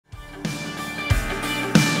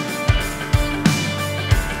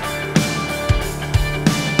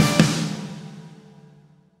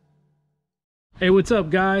Hey, what's up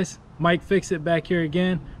guys? Mike Fix It back here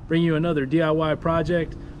again, bring you another DIY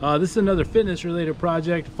project. This is another fitness related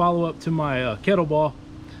project, follow up to my kettlebell.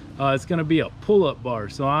 It's going to be a pull-up bar,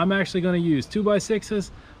 so I'm actually going to use 2x6s.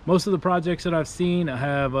 Most of the projects that I've seen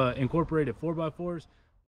have incorporated 4x4s.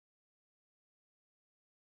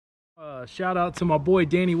 Shout out to my boy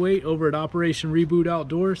Danny Waite over at Operation Reboot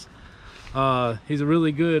Outdoors. He's a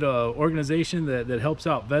really good organization that helps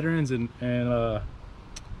out veterans and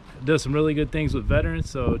does some really good things with veterans,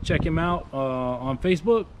 so check him out on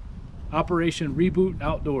Facebook, Operation Reboot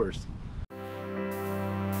Outdoors.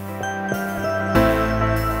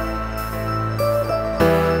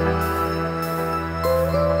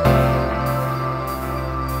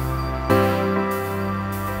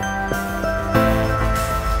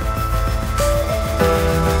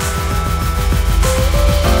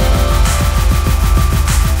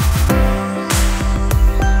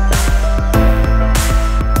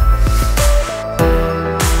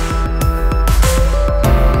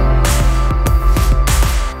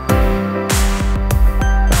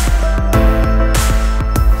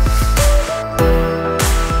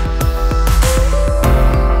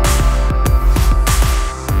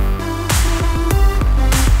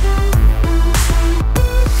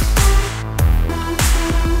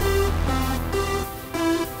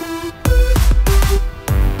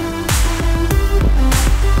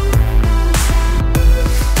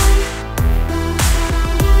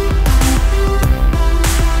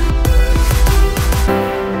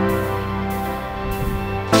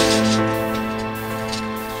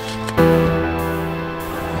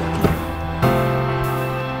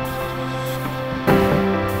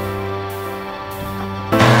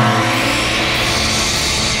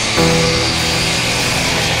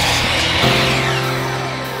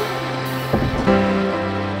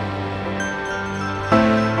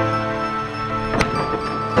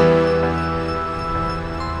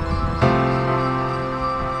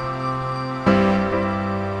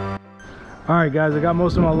 Alright guys, I got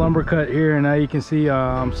most of my lumber cut here, and now you can see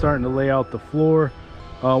I'm starting to lay out the floor.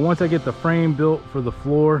 Once I get the frame built for the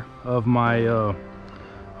floor of my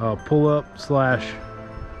pull-up slash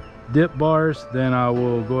dip bars, then I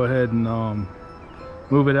will go ahead and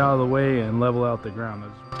move it out of the way and level out the ground.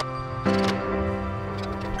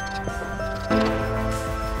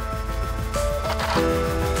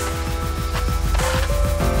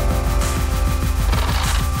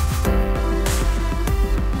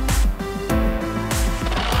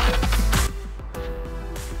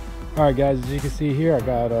 Alright guys, as you can see here, I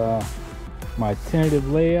got my tentative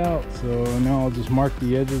layout, so now I'll just mark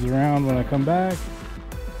the edges around when I come back,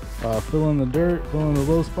 fill in the dirt, fill in the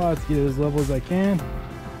low spots, get it as level as I can,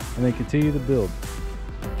 and then continue to build.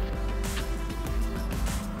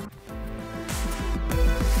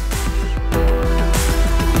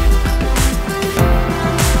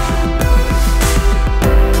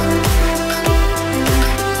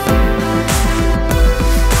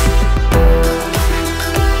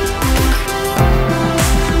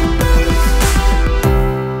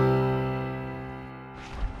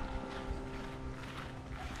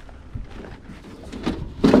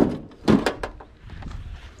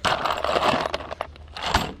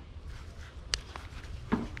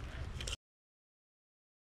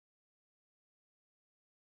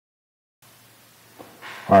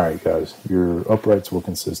 Alright guys, your uprights will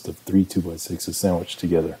consist of 3 2x6s sandwiched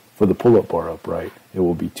together. For the pull-up bar upright, it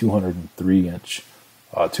will be 203-inch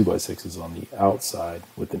 2x6s on the outside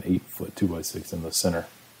with an 8-foot 2x6 in the center.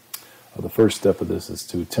 The first step of this is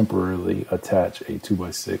to temporarily attach a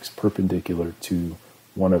 2x6 perpendicular to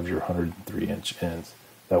one of your 103-inch ends.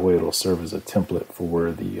 That way it'll serve as a template for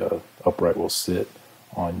where the upright will sit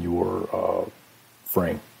on your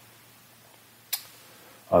frame.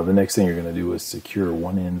 The next thing you're going to do is secure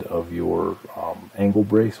one end of your angle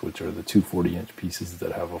brace, which are the two 40-inch pieces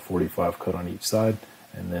that have a 45 cut on each side,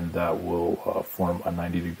 and then that will form a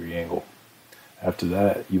 90-degree angle. After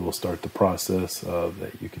that, you will start the process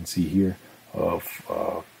that you can see here of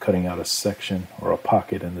cutting out a section or a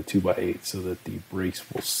pocket in the 2x8 so that the brace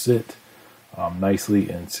will sit nicely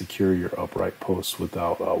and secure your upright posts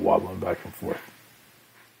without wobbling back and forth.